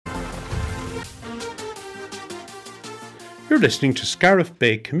You're listening to Scariff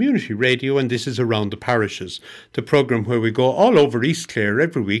Bay Community Radio, and this is Around the Parishes, the programme where we go all over East Clare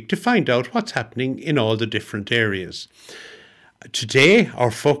every week to find out what's happening in all the different areas. Today,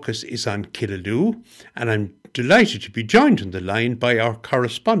 our focus is on Killaloe, and I'm delighted to be joined on the line by our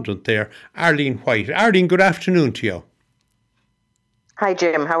correspondent there, Arlene White. Arlene, good afternoon to you. Hi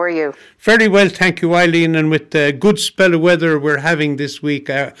Jim, how are you? Very well, thank you, Eileen. And with the good spell of weather we're having this week,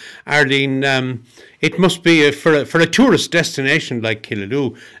 Arlene, it must be for a tourist destination like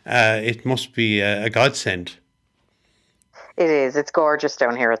Killaloe, it must be a godsend. It is. It's gorgeous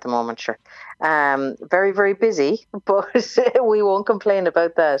down here at the moment, sure. Very, very busy, but we won't complain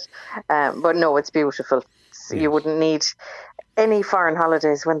about that. But no, it's beautiful. So you wouldn't need any foreign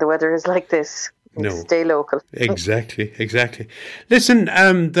holidays when the weather is like this. No. Stay local. Exactly. Listen,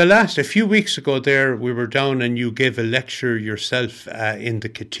 a few weeks ago there, we were down and you gave a lecture yourself in the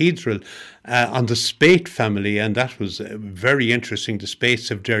cathedral on the Spate family, and that was very interesting, the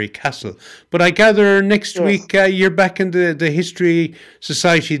Spates of Derry Castle. But I gather next week you're back in the History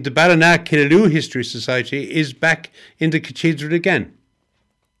Society, the Ballina Killaloe History Society is back in the cathedral again.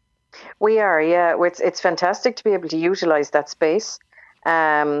 We are, yeah. It's fantastic to be able to utilise that space.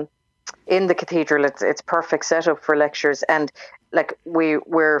 In the cathedral, it's perfect setup for lectures, and like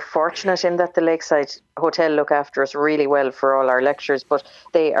we're fortunate in that the Lakeside Hotel look after us really well for all our lectures, but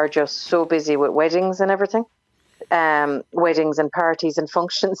they are just so busy with weddings and everything, weddings and parties and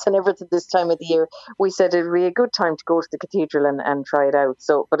functions and everything this time of the year. We said it would be a good time to go to the cathedral and try it out.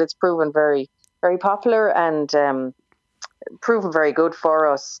 So, but it's proven very, very popular and proven very good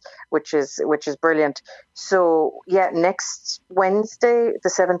for us, which is brilliant. So yeah, next Wednesday the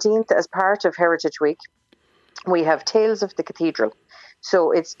 17th, as part of Heritage Week, we have Tales of the Cathedral.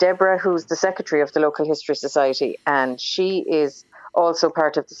 So it's Deborah, who's the secretary of the local history society, and she is also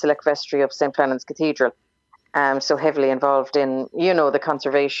part of the select vestry of St. Flannan's Cathedral, so heavily involved in the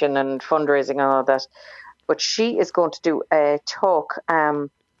conservation and fundraising and all that. But she is going to do a talk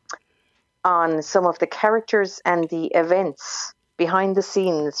on some of the characters and the events behind the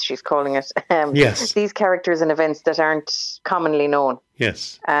scenes, she's calling it. Yes. These characters and events that aren't commonly known.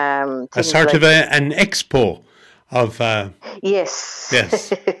 Yes. A sort of an expo of... Yes.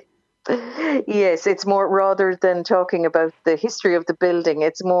 Yes. Yes, it's more, rather than talking about the history of the building,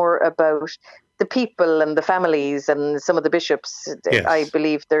 it's more about the people and the families and some of the bishops. Yes. I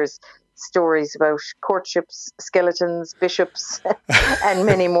believe there's stories about courtships, skeletons, bishops, and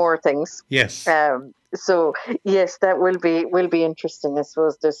many more things. Yes. So yes, that will be interesting. I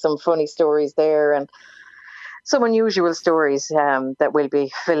suppose there's some funny stories there and some unusual stories that will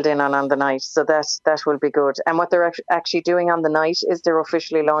be filled in on the night. So that will be good. And what they're actually doing on the night is they're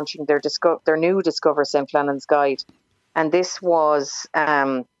officially launching their new Discover St. Flannan's guide. And this was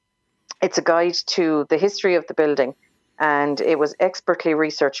it's a guide to the history of the building. And it was expertly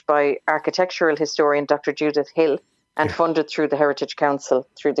researched by architectural historian Dr. Judith Hill and funded through the Heritage Council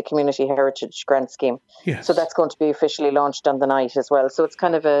through the Community Heritage Grant Scheme. Yes. So that's going to be officially launched on the night as well. So it's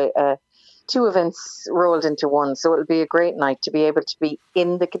kind of a two events rolled into one. So it'll be a great night to be able to be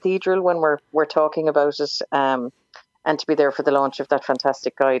in the cathedral when we're talking about it, and to be there for the launch of that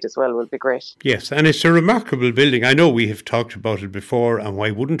fantastic guide as well will be great. Yes, and it's a remarkable building. I know we have talked about it before, and why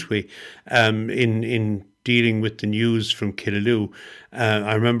wouldn't we? In dealing with the news from Killaloe,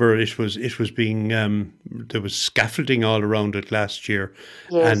 I remember it was being there was scaffolding all around it last year,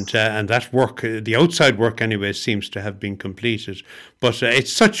 yes. and that work, the outside work anyway, seems to have been completed. But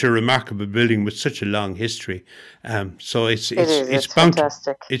it's such a remarkable building with such a long history, so it's bound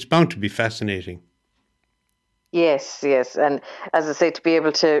fantastic. It's bound to be fascinating. Yes, and as I say, to be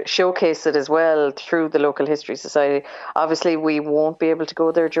able to showcase it as well through the local history society. Obviously, we won't be able to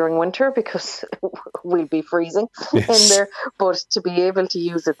go there during winter because we'll be freezing in there. But to be able to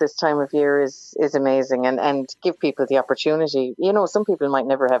use it this time of year is amazing, and give people the opportunity. Some people might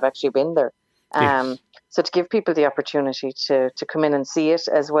never have actually been there. So to give people the opportunity to come in and see it,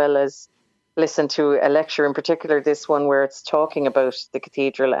 as well as listen to a lecture, in particular this one where it's talking about the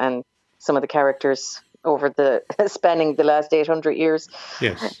cathedral and some of the characters over the spanning the last 800 years.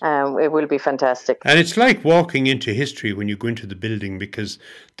 Yes. It will be fantastic. And it's like walking into history when you go into the building, because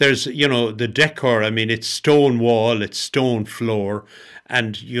there's, the decor, it's stone wall, it's stone floor,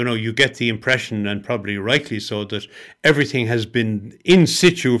 and, you get the impression, and probably rightly so, that everything has been in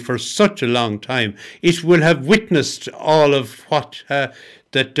situ for such a long time. It will have witnessed all of what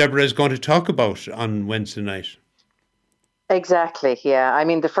that Deborah is going to talk about on Wednesday night. Exactly, yeah.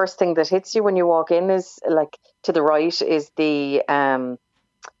 The first thing that hits you when you walk in is, like, to the right is the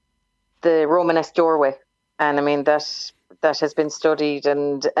Romanesque doorway. And that that has been studied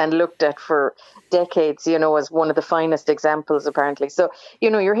and looked at for decades, as one of the finest examples, apparently. So,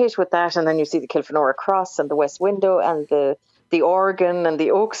 you're hit with that, and then you see the Kilfenora Cross and the West Window and the organ and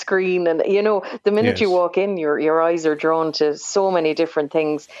the oak screen, and the minute you walk in, your eyes are drawn to so many different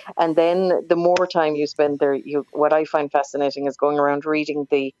things. And then the more time you spend there, what I find fascinating is going around reading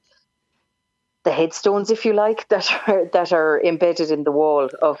the headstones, if you like, that are embedded in the wall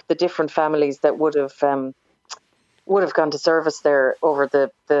of the different families that would have gone to service there over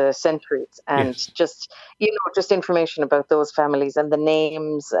the centuries, and just information about those families and the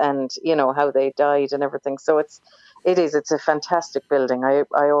names and how they died and everything. So it's a fantastic building.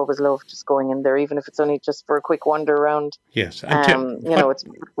 I always love just going in there, even if it's only just for a quick wander around. Yes, and it's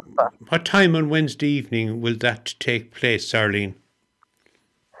what time on Wednesday evening will that take place, Arlene?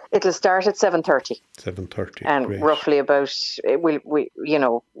 It'll start at 7:30. 7:30, and great. Roughly about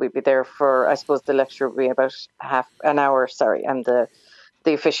we'll be there for, I suppose the lecture will be about half an hour. And the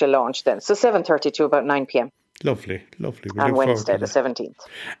official launch then. So 7:30 to about 9 p.m. Lovely. On Wednesday, the 17th.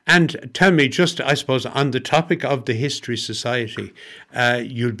 And tell me, just I suppose on the topic of the History Society,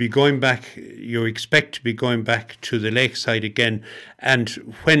 you'll be going back. You expect to be going back to the Lakeside again. And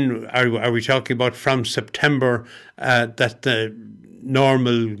when are we talking about? From September, that the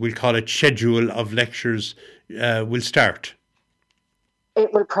normal, we'll call it, schedule of lectures will start?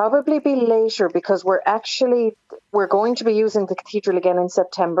 It will probably be later, because we're going to be using the cathedral again in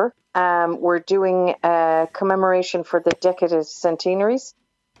September. We're doing a commemoration for the decade centenaries.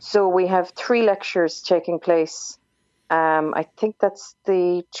 So we have 3 lectures taking place. I think that's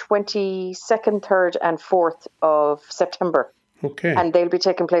the 22nd, 3rd and 4th of September. Okay. And they'll be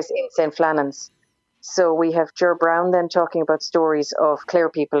taking place in St. Flannan's. So we have Ger Brown then talking about stories of Clare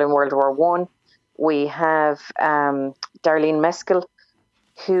people in World War I. We have Darlene Meskel,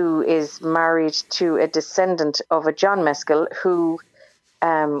 who is married to a descendant of a John Meskel who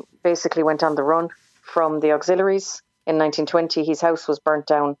basically went on the run from the auxiliaries in 1920. His house was burnt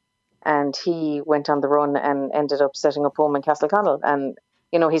down and he went on the run and ended up setting up home in Castleconnell. And,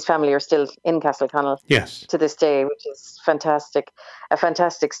 his family are still in Castleconnell to this day, which is fantastic, a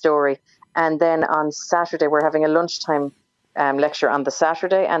fantastic story. And then on Saturday, we're having a lunchtime lecture on the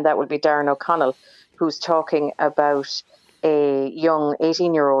Saturday, and that will be Darren O'Connell, who's talking about a young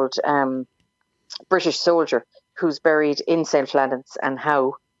 18-year-old British soldier who's buried in St. Flannan's and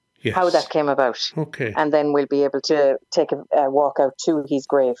how that came about. Okay. And then we'll be able to take a walk out to his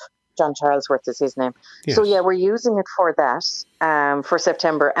grave. John Charlesworth is his name. Yes. So, we're using it for that, for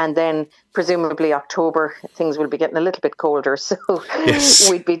September. And then presumably October, things will be getting a little bit colder. So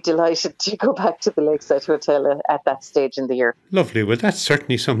we'd be delighted to go back to the Lakeside Hotel at that stage in the year. Lovely. Well, that's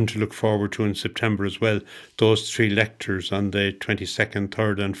certainly something to look forward to in September as well. Those 3 lectures on the 22nd,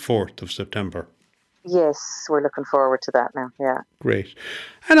 3rd and 4th of September. Yes, we're looking forward to that now, yeah. Great.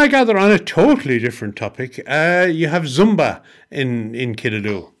 And I gather on a totally different topic, you have Zumba in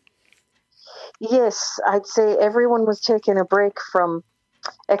Killaloe. Yes, I'd say everyone was taking a break from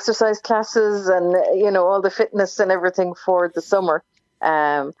exercise classes and, all the fitness and everything for the summer.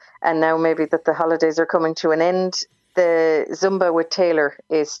 And now maybe that the holidays are coming to an end, the Zumba with Taylor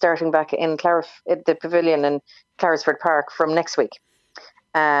is starting back in the pavilion in Claresford Park from next week.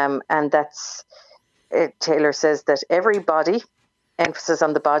 And that's, Taylor says that everybody, emphasis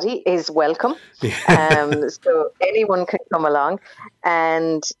on the body, is welcome. So anyone can come along,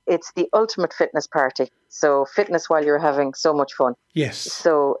 and it's the ultimate fitness party. So fitness while you're having so much fun. Yes.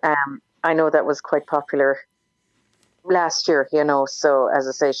 So I know that was quite popular last year, so as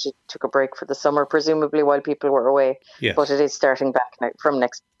I say, she took a break for the summer, presumably while people were away. Yes. But it is starting back now, from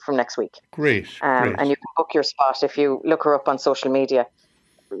next week. Great. And you can book your spot if you look her up on social media.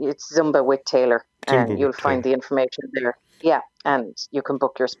 It's Zumba with Taylor, and you'll find the information there. Yeah, and you can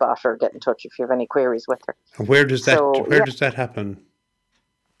book your spot or get in touch if you have any queries with her. And where does that happen?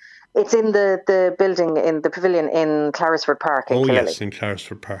 It's in the building, in the pavilion in Claresford Park in Killaloe. Yes, in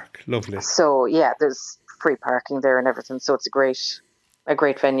Claresford Park. Lovely. So there's free parking there and everything. So it's a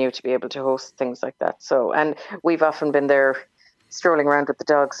great venue to be able to host things like that. So, and we've often been there strolling around with the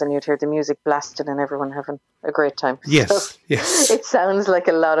dogs, and you'd hear the music blasting and everyone having a great time. Yes, yes. It sounds like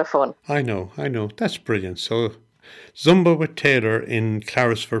a lot of fun. I know. That's brilliant. So Zumba with Taylor in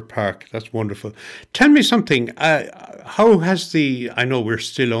Claresford Park. That's wonderful. Tell me something. How has I know we're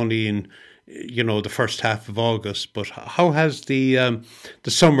still only in, the first half of August, but how has the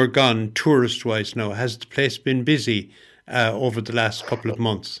summer gone tourist-wise now? Has the place been busy over the last couple of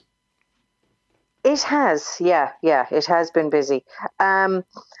months? It has, yeah, it has been busy. Um,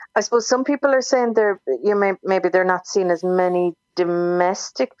 I suppose some people are saying maybe they're not seeing as many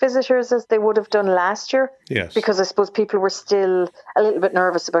domestic visitors as they would have done last year, Yes. because I suppose people were still a little bit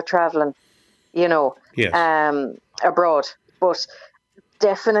nervous about traveling, you know, Yes. abroad. But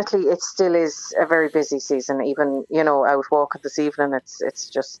definitely, it still is a very busy season. Even out walking this evening, it's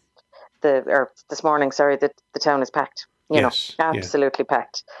just or this morning, sorry, the town is packed. Yes. Yeah. Absolutely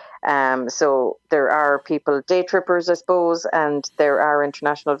packed. So there are people, day trippers, I suppose, and there are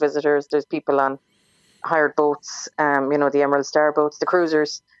international visitors. There's people on hired boats, the Emerald Star boats, the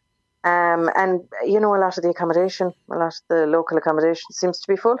cruisers. And a lot of a lot of the local accommodation seems to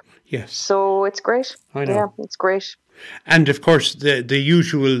be full. Yes. So it's great. I know. Yeah, it's great. And of course, the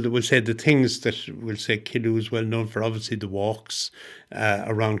usual, we'll say, the things that we'll say Killaloe is well known for, obviously the walks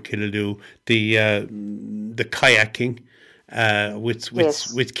around Killaloe, the kayaking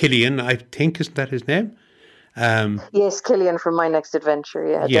with Killian, I think, isn't that his name? Yes, Killian from My Next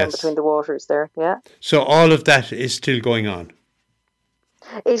Adventure, down between the waters there, yeah. So all of that is still going on.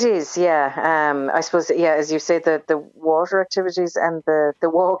 It is, yeah. I suppose, yeah, as you say, the water activities and the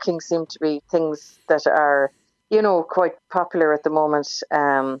walking seem to be things that are, quite popular at the moment.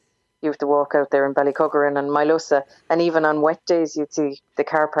 You have to walk out there in Ballycuggaran and Milussa, and even on wet days, you'd see the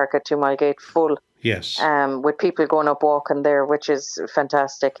car park at 2 Mile Gate full. Yes. With people going up walking there, which is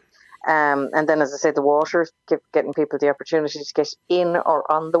fantastic. And then, as I say, the water, getting people the opportunity to get in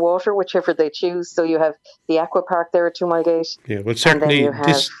or on the water, whichever they choose. So you have the aqua park there at 2 Mile Gate. Yeah, well, certainly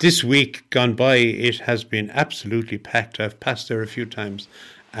this week gone by, it has been absolutely packed. I've passed there a few times,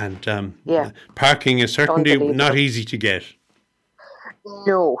 and parking is certainly not easy to get.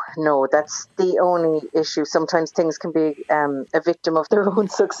 No, that's the only issue. Sometimes things can be a victim of their own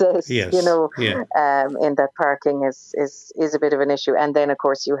success. Yes. In that parking is a bit of an issue. And then, of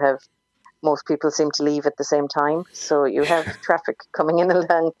course, you have most people seem to leave at the same time. So you have traffic coming in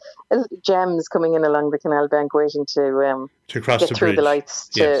along, jams coming in along the canal bank waiting to cross get through the lights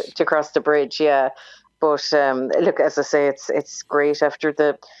to cross the bridge. Yeah. But look, as I say, it's great after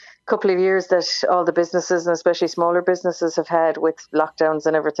the couple of years that all the businesses, and especially smaller businesses, have had with lockdowns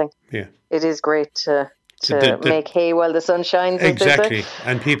and everything. Yeah, it is great to make hay while the sun shines. Exactly,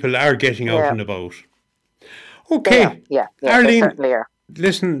 and people are getting out and about. Okay, yeah, Arlene, they certainly are.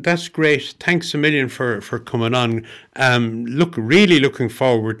 Listen, that's great. Thanks a million for coming on. Really looking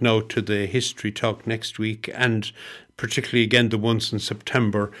forward now to the history talk next week, and particularly again the ones in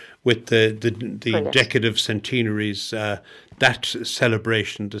September with the decade of centenaries. That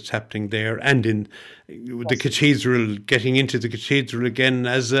celebration that's happening there, and in the cathedral, getting into the cathedral again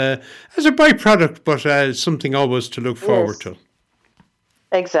as a byproduct, but something always to look forward to.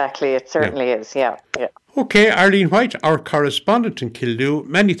 Exactly, it certainly is. Yeah. Okay, Arlene White, our correspondent in Kildare,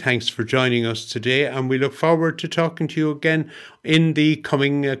 many thanks for joining us today, and we look forward to talking to you again in the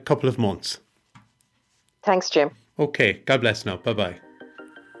coming couple of months. Thanks, Jim. Okay, God bless now. Bye-bye.